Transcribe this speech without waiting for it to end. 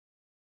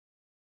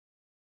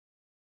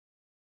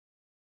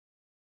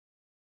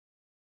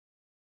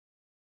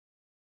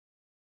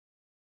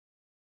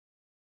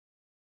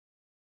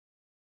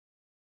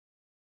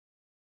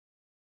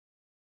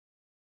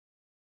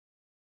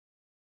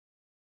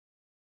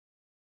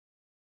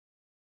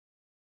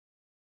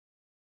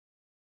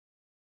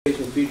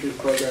Futures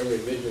Program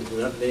revisions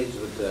and updates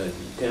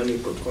with Tammy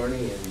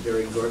Pokorny and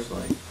Jerry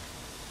Gorsline.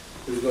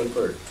 Who's going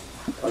first?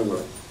 I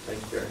will.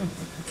 Thanks, Jerry.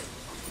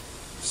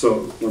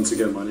 So, once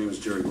again, my name is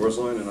Jerry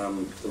Gorsline, and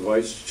I'm the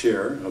Vice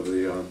Chair of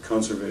the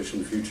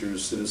Conservation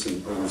Futures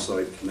Citizen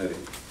Oversight Committee.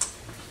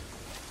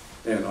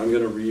 And I'm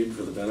going to read,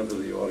 for the benefit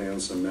of the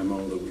audience, a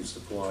memo that we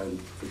supplied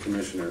the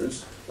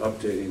commissioners,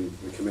 updating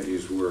the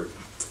committee's work.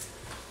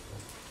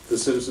 The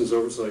Citizens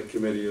Oversight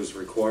Committee is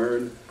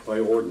required by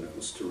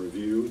ordinance to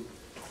review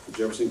the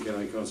Jefferson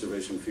County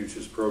Conservation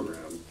Futures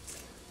Program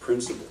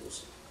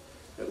principles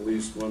at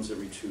least once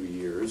every 2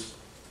 years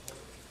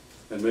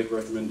and make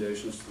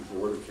recommendations to the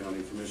Board of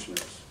County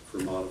Commissioners for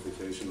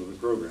modification of the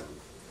program.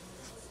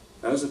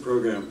 As the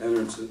program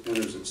enters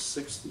its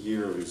 6th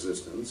year of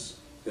existence,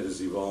 it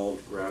has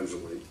evolved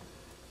gradually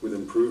with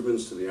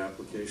improvements to the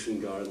application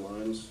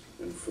guidelines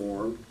and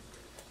form,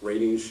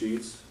 rating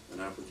sheets, and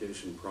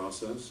application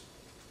process.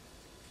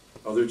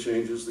 Other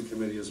changes the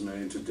committee has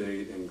made to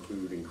date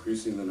include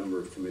increasing the number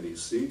of committee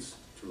seats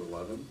to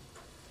 11,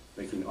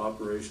 making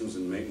operations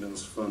and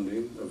maintenance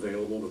funding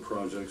available to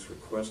projects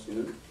requesting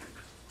it,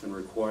 and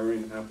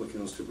requiring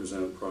applicants to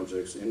present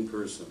projects in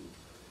person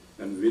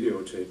and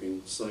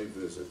videotaping site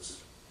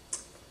visits.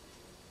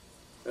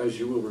 As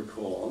you will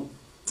recall,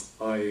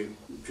 I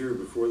appeared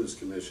before this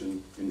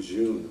commission in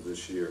June of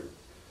this year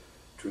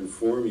to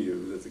inform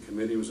you that the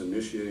committee was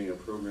initiating a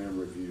program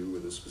review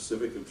with a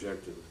specific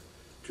objective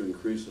to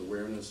increase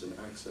awareness and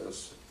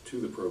access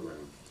to the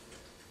program.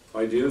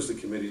 Ideas the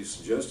committee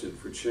suggested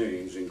for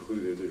change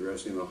included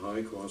addressing the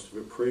high cost of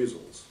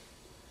appraisals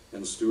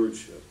and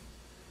stewardship,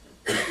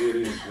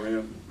 including a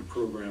grant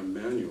program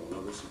manual and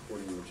other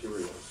supporting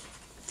materials,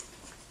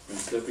 and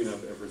stepping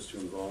up efforts to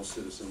involve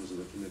citizens in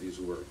the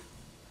committee's work.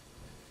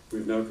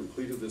 We've now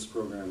completed this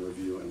program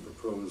review and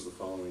propose the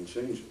following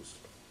changes.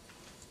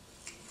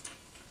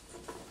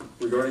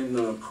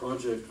 Regarding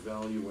project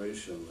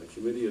valuation, the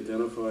committee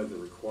identified the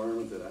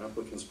requirement that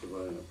applicants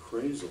provide an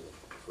appraisal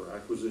for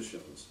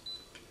acquisitions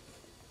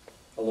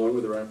along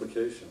with their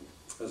application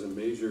as a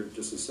major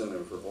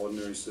disincentive for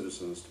ordinary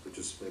citizens to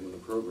participate in the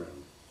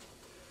program.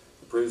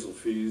 Appraisal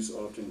fees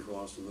often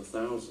cost in the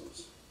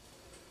thousands.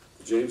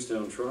 The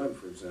Jamestown tribe,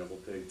 for example,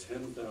 paid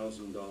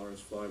 $10,500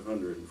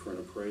 for an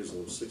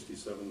appraisal of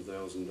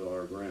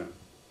 $67,000 grant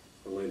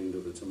relating to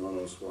the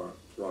Tamanos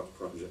Rock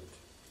project.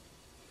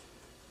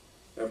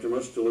 After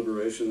much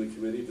deliberation, the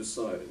committee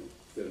decided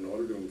that in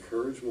order to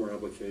encourage more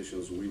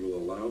applications, we will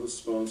allow the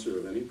sponsor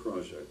of any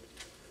project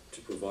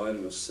to provide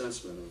an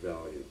assessment of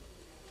value,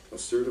 a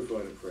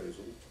certified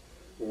appraisal,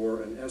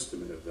 or an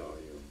estimate of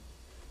value.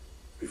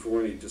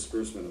 Before any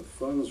disbursement of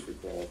funds for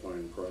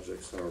qualifying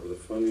projects, however, the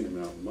funding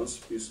amount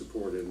must be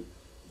supported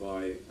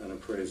by an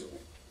appraisal,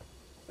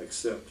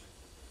 except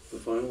the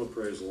final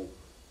appraisal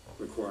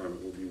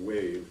requirement will be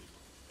waived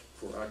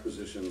for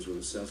acquisitions with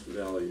assessed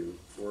value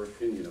or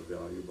opinion of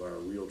value by a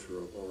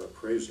realtor or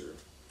appraiser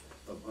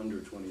of under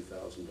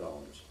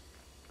 $20,000.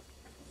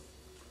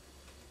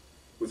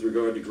 With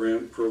regard to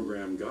grant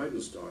program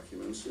guidance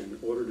documents, in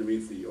order to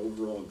meet the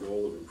overall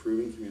goal of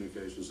improving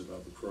communications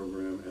about the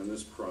program and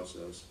this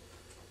process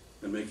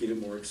and making it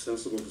more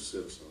accessible to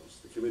citizens,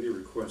 the committee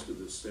requested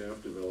that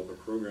staff develop a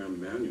program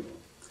manual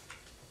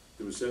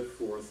that would set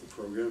forth the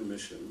program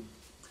mission,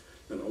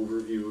 an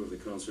overview of the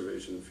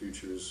Conservation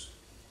Futures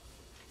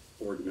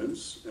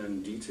Ordinance,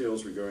 and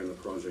details regarding the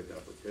project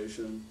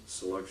application,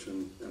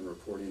 selection, and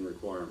reporting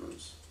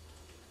requirements,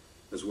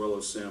 as well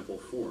as sample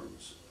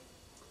forms.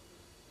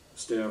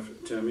 Staff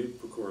Tammy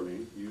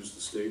Pokorny used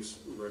the state's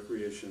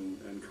Recreation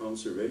and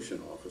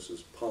Conservation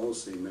Office's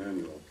policy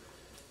manual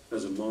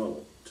as a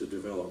model to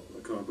develop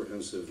a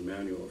comprehensive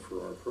manual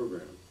for our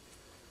program.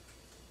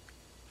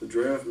 The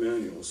draft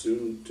manual,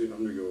 soon to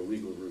undergo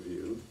legal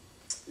review,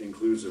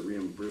 includes a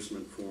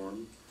reimbursement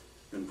form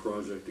and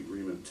project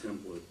agreement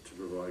template to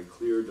provide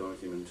clear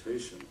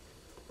documentation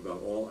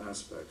about all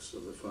aspects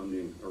of the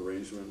funding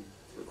arrangement,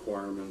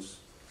 requirements,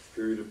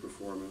 period of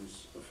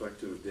performance,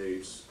 effective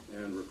dates,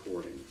 and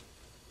reporting.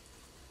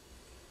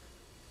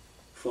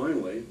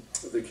 Finally,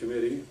 the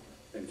committee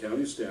and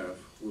county staff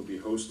will be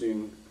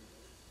hosting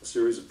a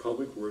series of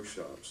public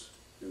workshops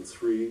in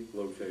 3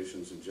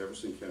 locations in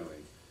Jefferson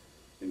County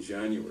in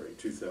January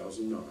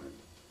 2009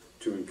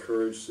 to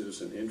encourage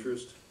citizen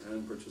interest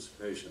and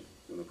participation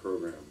in the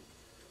program.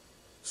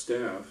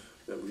 Staff,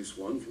 at least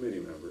one committee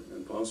member,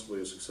 and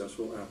possibly a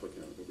successful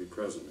applicant will be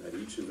present at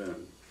each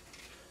event.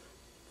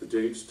 The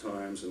dates,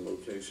 times, and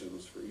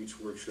locations for each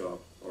workshop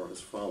are as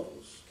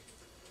follows.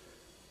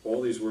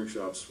 All these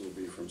workshops will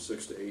be from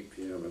 6 to 8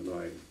 p.m. at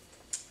night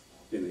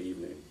in the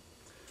evening.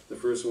 The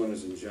first one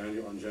is on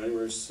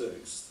January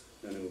 6th,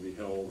 and it will be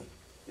held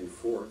in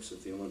Forks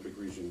at the Olympic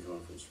Region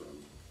Conference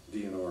Room,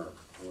 DNR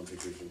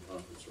Olympic Region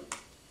Conference Room.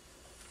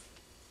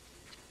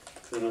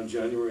 Then on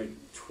January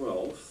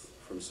 12th,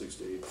 from 6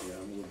 to 8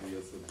 p.m. will be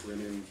at the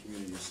Brennan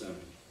Community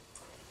Center.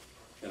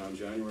 And on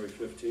January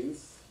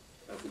 15th,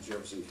 at the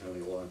Jefferson County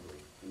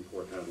Library in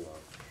Port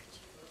Hadlock.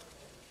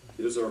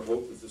 It is our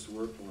hope that this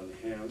work will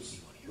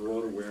enhance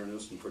broad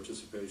awareness and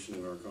participation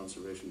in our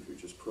Conservation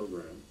Futures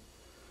program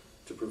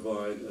to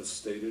provide, as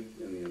stated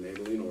in the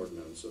enabling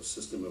ordinance, a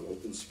system of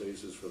open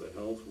spaces for the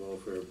health,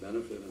 welfare,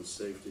 benefit, and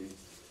safety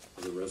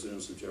of the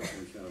residents of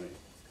Jefferson County,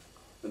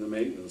 and the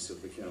maintenance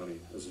of the county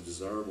as a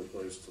desirable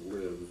place to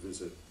live,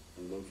 visit,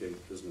 and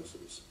locate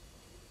businesses.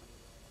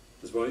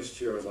 As Vice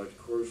Chair, I'd like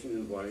to cordially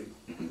invite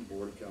the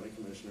Board of County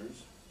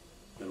Commissioners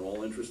and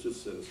all interested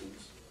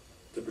citizens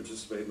to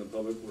participate in the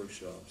public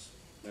workshops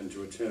and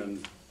to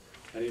attend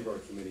any of our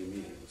committee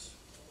meetings.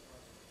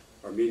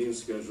 Our meeting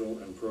schedule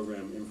and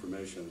program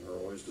information are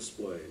always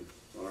displayed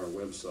on our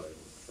website,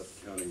 at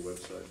the county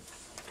website.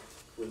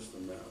 Where's the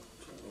map?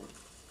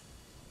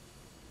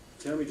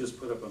 Tammy just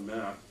put up a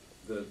map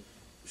that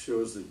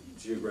shows the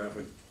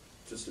geographic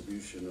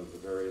distribution of the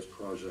various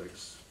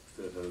projects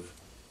that have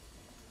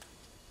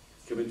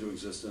come into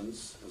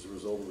existence as a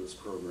result of this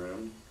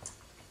program.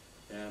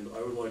 And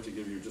I would like to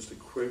give you just a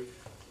quick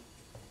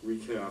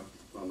recap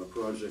on the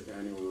project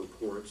annual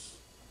reports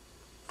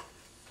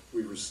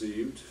we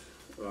received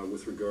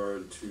with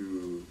regard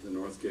to the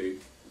North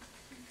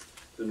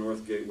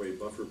Gateway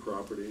Buffer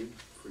property,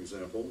 for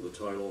example. The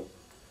title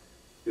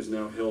is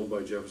now held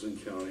by Jefferson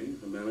County.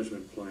 A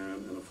management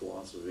plan and a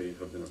philosophy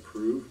have been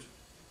approved.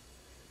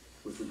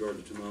 With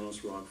regard to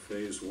Tomanos Rock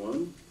Phase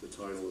 1, the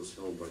title is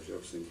held by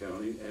Jefferson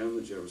County and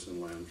the Jefferson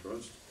Land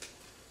Trust,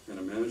 and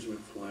a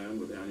management plan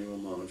with annual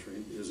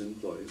monitoring is in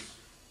place.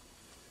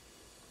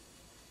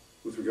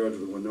 With regard to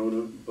the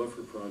Winona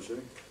Buffer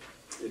project,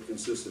 it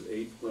consists of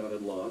 8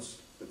 platted lots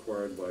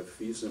acquired by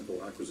fee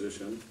simple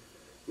acquisition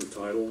with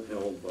title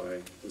held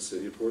by the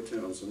City of Port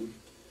Townsend.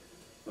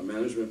 A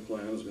management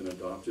plan has been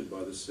adopted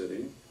by the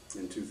city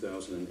in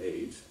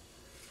 2008.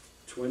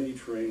 20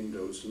 trained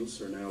docents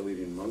are now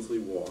leading monthly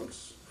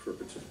walks for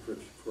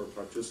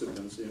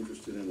participants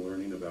interested in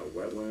learning about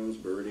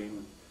wetlands,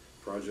 birding,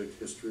 project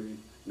history,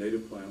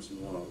 native plants,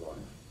 and wildlife.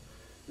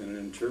 And an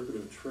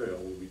interpretive trail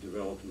will be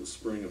developed in the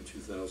spring of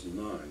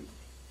 2009.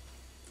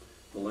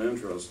 The Land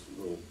Trust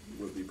will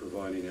be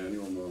providing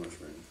annual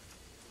monitoring.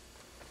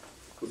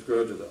 With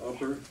regard to the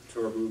Upper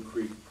Tarboo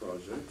Creek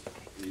project,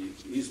 the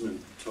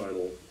easement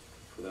title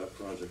for that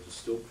project is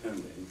still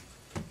pending,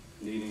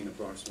 needing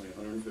approximately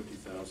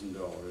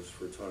 $150,000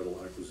 for title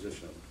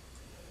acquisition.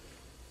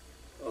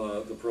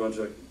 The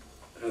project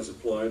has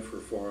applied for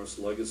Forest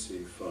Legacy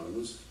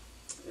funds,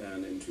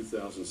 and in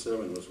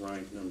 2007 was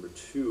ranked number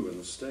 2 in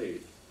the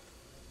state,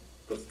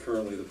 but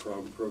currently the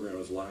program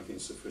is lacking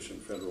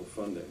sufficient federal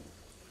funding.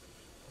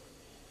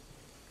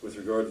 With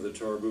regard to the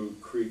Tarboo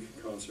Creek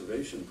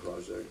Conservation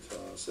Project,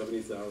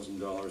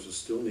 $70,000 is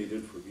still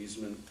needed for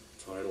easement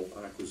title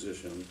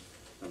acquisition.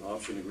 An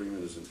option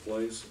agreement is in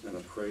place and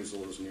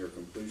appraisal is near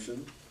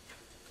completion.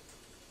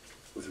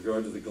 With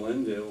regard to the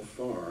Glendale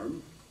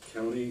Farm, the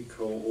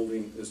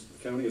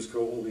county is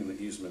co-holding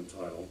the easement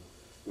title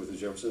with the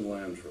Jefferson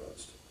Land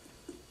Trust.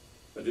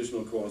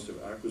 Additional cost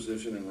of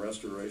acquisition and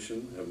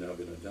restoration have now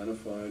been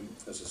identified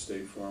as a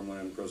state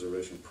farmland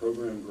preservation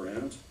program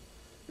grant,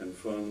 and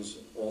funds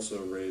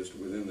also raised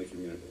within the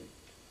community.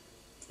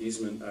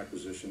 Easement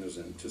acquisition is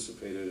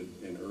anticipated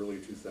in early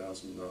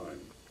 2009,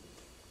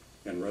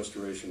 and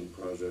restoration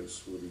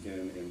projects will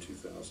begin in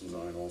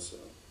 2009 also.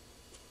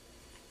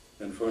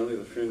 And finally,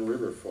 the Finn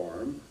River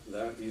Farm,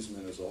 that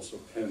easement is also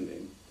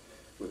pending,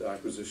 with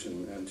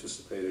acquisition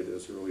anticipated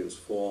as early as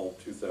fall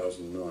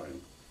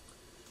 2009.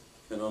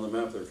 And on the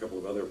map, there are a couple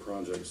of other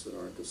projects that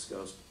aren't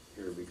discussed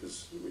here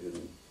because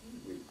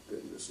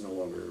it's no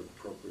longer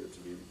appropriate to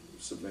be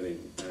submitting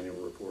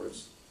annual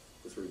reports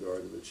with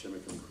regard to the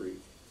Chimicum Creek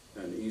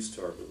and East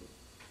Tarboo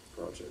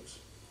projects.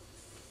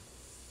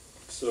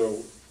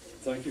 So,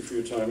 thank you for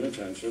your time and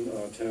attention.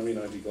 Tammy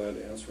and I'd be glad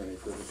to answer any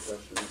further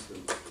questions that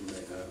you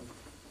may have.